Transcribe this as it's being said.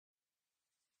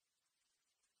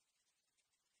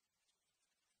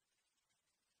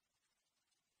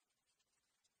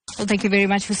Well, thank you very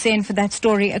much, Hussein, for that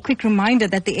story. A quick reminder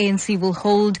that the ANC will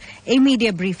hold a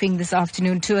media briefing this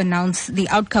afternoon to announce the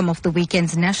outcome of the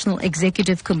weekend's National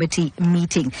Executive Committee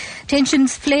meeting.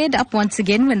 Tensions flared up once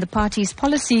again when the party's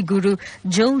policy guru,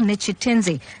 Jill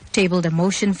Nechitenze, tabled a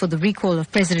motion for the recall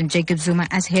of President Jacob Zuma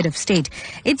as head of state.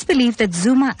 It's believed that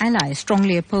Zuma allies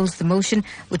strongly opposed the motion,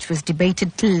 which was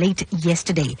debated till late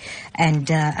yesterday. And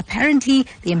apparently,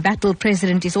 the embattled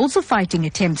president is also fighting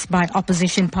attempts by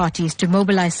opposition parties to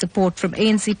mobilize support from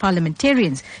ANC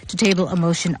parliamentarians to table a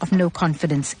motion of no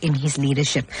confidence in his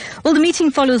leadership. Well, the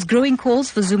meeting follows growing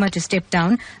calls for Zuma to step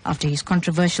down after his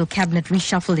controversial cabinet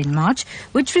reshuffle in March,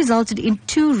 which resulted in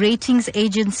 2 ratings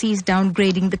agencies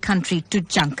downgrading the country to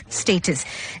junk status.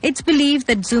 It's believed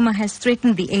that Zuma has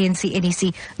threatened the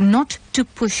ANC-NEC not to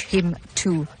push him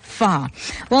too far.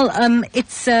 Well,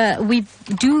 we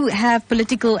do have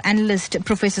political analyst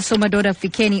Professor Somadoda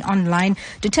Fikeni online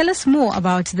to tell us more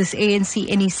about this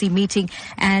ANC-NEC meeting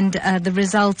and the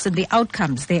results and the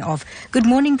outcomes thereof. Good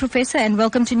morning, Professor, and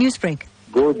welcome to Newsbreak.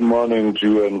 Good morning to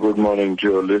you and good morning to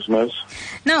your listeners.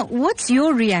 Now, what's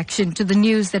your reaction to the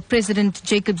news that President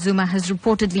Jacob Zuma has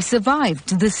reportedly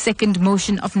survived this second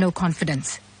motion of no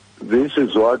confidence? This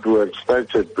is what we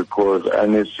expected because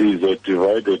NEC is a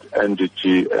divided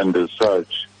entity, and as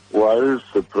such, whilst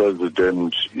the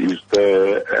president is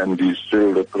there and is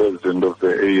still the president of the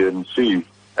ANC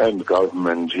and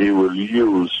government, he will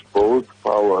use both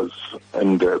powers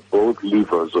and both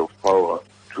levers of power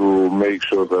to make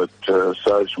sure that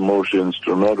such motions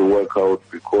do not work out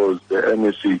because the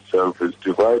NEC itself is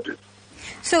divided.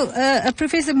 So,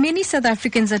 Professor, many South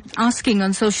Africans are asking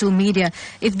on social media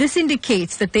if this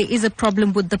indicates that there is a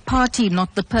problem with the party,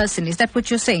 not the person. Is that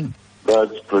what you're saying?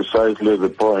 That's precisely the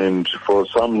point. For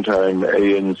some time,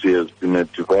 ANC has been a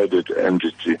divided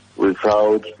entity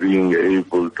without being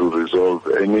able to resolve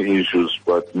any issues,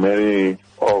 but many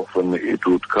often it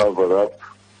would cover up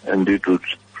and it would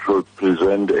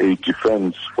present a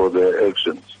defense for their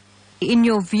actions. In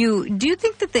your view, do you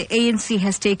think that the ANC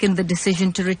has taken the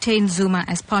decision to retain Zuma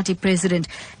as party president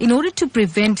in order to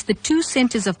prevent the 2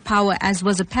 centers of power, as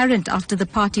was apparent after the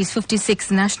party's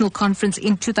 56th national conference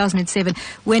in 2007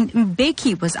 when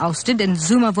Mbeki was ousted and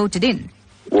Zuma voted in?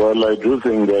 Well, I do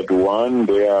think that, one,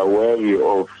 they are wary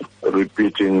of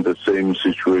repeating the same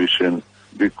situation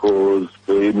because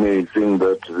they may think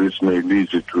that this may lead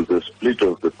to the split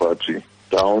of the party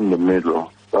down the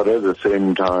middle, but at the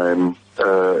same time,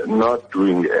 not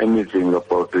doing anything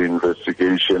about the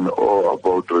investigation or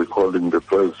about recalling the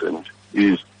president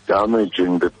is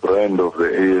damaging the brand of the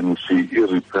ANC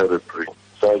irreparably,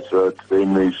 such that they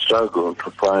may struggle to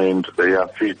find their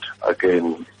feet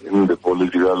again in the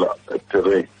political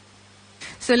terrain.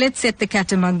 So let's set the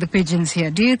cat among the pigeons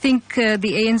here. Do you think the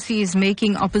ANC is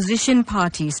making opposition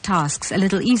parties' tasks a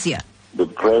little easier? The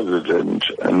president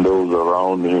and those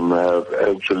around him have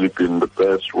actually been the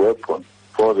best weapon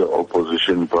for the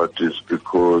opposition parties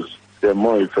because they're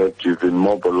more effective in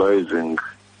mobilizing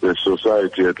the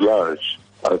society at large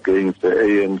against the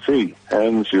ANC.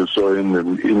 Hence, you saw in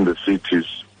the cities,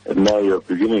 and now you're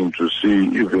beginning to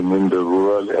see even in the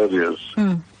rural areas,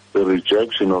 the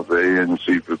rejection of the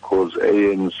ANC because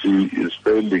ANC is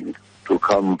failing to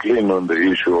come clean on the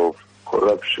issue of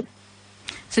corruption.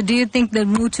 So do you think the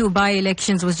Mutu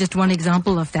by-elections was just one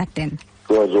example of that then?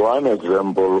 It was one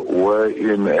example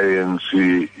wherein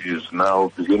ANC is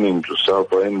now beginning to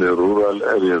suffer in the rural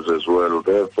areas as well.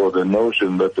 Therefore, the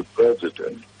notion that the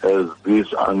president has this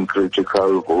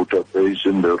uncritical voter base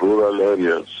in the rural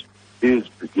areas is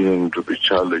beginning to be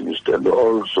challenged. And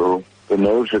also, the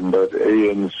notion that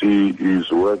ANC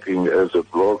is working as a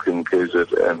bloc in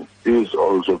KZN is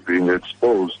also being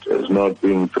exposed as not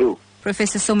being true.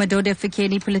 Professor Somadoda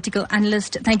Fikeni, political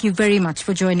analyst, thank you very much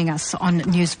for joining us on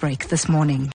Newsbreak this morning.